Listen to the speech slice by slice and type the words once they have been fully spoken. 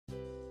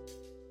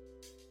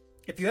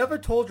If you ever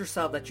told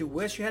yourself that you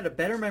wish you had a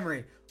better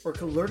memory or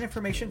could learn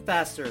information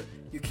faster,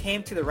 you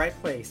came to the right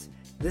place.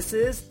 This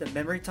is the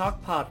Memory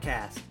Talk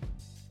Podcast.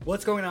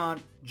 What's going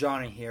on?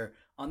 Johnny here.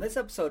 On this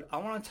episode, I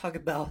want to talk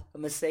about a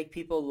mistake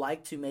people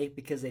like to make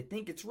because they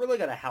think it's really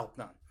going to help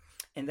them.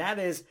 And that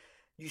is,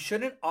 you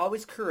shouldn't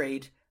always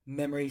create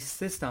memory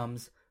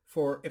systems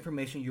for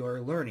information you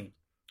are learning.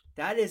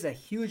 That is a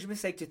huge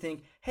mistake to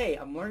think, hey,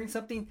 I'm learning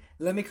something,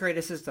 let me create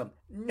a system.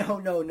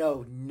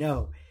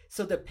 No.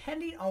 So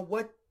depending on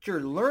what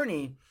you're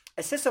learning,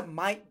 a system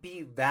might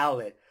be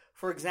valid.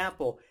 For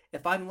example,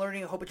 if I'm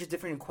learning a whole bunch of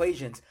different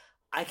equations,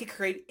 I could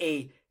create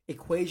a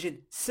equation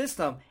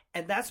system,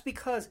 and that's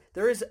because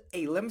there is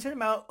a limited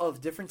amount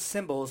of different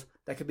symbols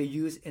that could be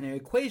used in an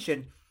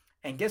equation.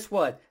 And guess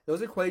what?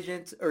 Those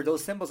equations or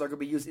those symbols are going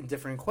to be used in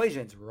different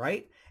equations,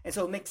 right? And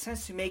so it makes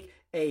sense to make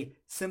a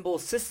symbol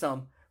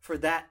system for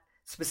that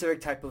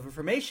specific type of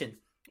information.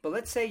 But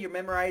let's say you're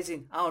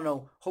memorizing, I don't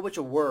know, a whole bunch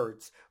of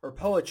words or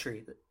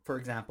poetry, for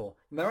example.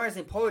 You're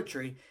memorizing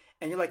poetry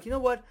and you're like, you know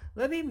what?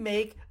 Let me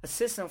make a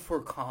system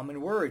for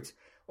common words.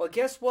 Well,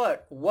 guess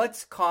what?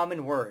 What's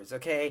common words,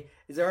 okay?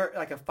 Is there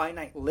like a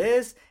finite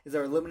list? Is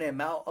there a limited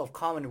amount of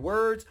common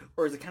words?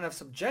 Or is it kind of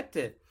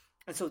subjective?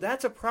 And so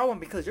that's a problem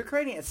because you're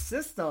creating a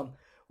system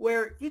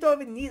where you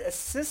don't even need a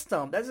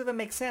system. That doesn't even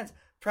make sense.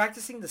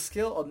 Practicing the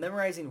skill of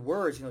memorizing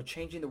words,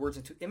 changing the words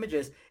into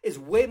images is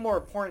way more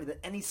important than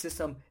any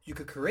system you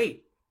could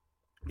create.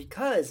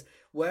 Because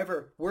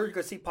whatever word you're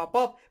going to see pop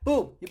up,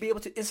 boom, you'll be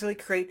able to instantly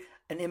create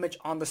an image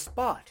on the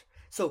spot.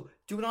 So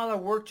doing all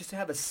that work just to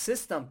have a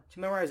system to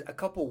memorize a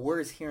couple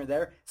words here and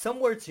there, some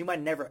words you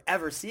might never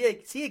ever see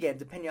again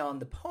depending on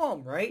the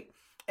poem, right?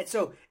 And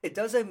so it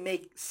doesn't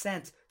make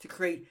sense to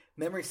create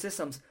memory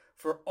systems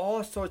for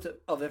all sorts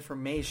of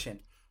information.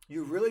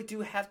 You really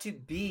do have to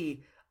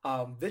be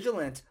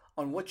vigilant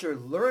on what you're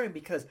learning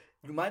because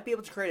you might be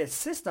able to create a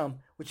system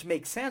which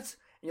makes sense.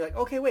 And you're like,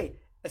 okay, wait,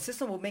 a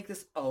system will make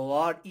this a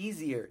lot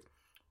easier.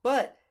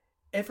 But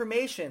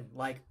information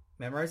like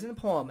memorizing the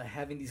poem and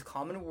having these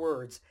common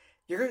words,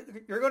 you're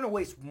going to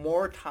waste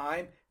more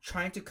time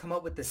trying to come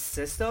up with the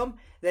system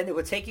than it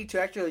would take you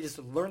to actually just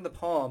learn the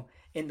poem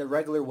in the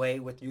regular way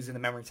with using the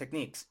memory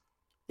techniques.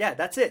 Yeah,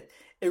 that's it.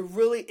 It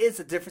really is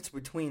a difference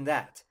between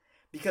that.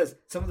 Because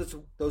some of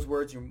those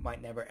words you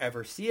might never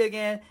ever see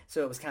again,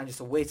 so it was kind of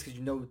just a waste because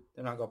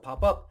they're not going to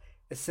pop up.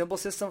 A simple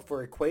system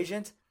for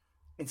equations,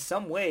 in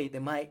some way they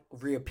might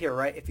reappear,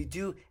 right? If you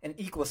do an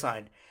equal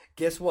sign,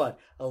 guess what?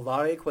 A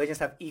lot of equations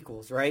have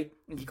equals, right?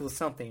 Equals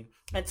something.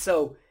 And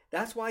so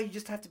that's why you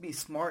just have to be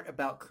smart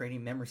about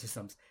creating memory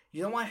systems.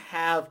 You don't want to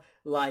have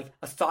like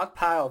a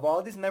stockpile of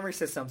all these memory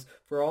systems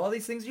for all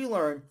these things you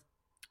learn,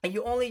 and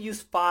you only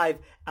use 5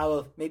 out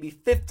of maybe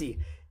 50.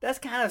 That's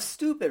kind of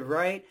stupid,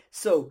 right?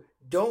 So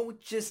don't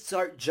just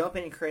start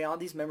jumping and creating all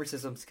these memory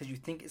systems because you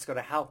think it's going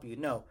to help you.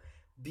 No.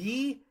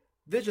 Be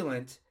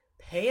vigilant,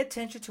 pay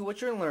attention to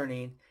what you're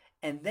learning,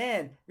 and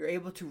then you're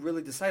able to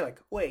really decide like,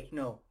 wait,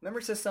 no,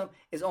 memory system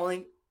is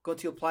only going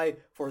to apply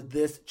for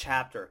this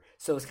chapter.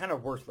 So it's kind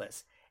of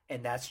worthless.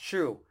 And that's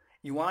true.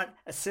 You want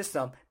a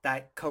system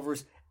that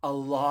covers a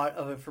lot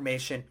of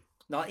information,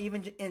 not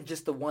even in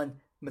just the one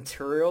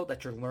material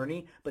that you're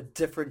learning, but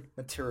different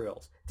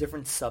materials,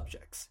 different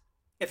subjects.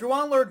 If you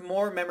want to learn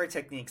more memory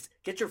techniques,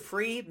 get your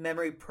free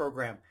memory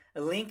program.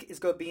 A link is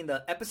going to be in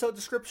the episode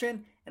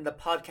description and the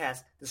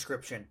podcast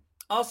description.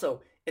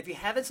 Also, if you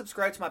haven't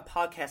subscribed to my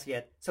podcast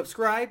yet,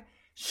 subscribe,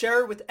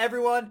 share it with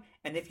everyone,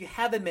 and if you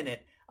have a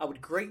minute, I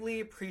would greatly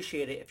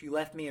appreciate it if you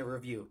left me a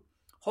review.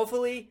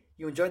 Hopefully,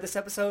 you enjoyed this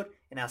episode,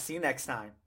 and I'll see you next time.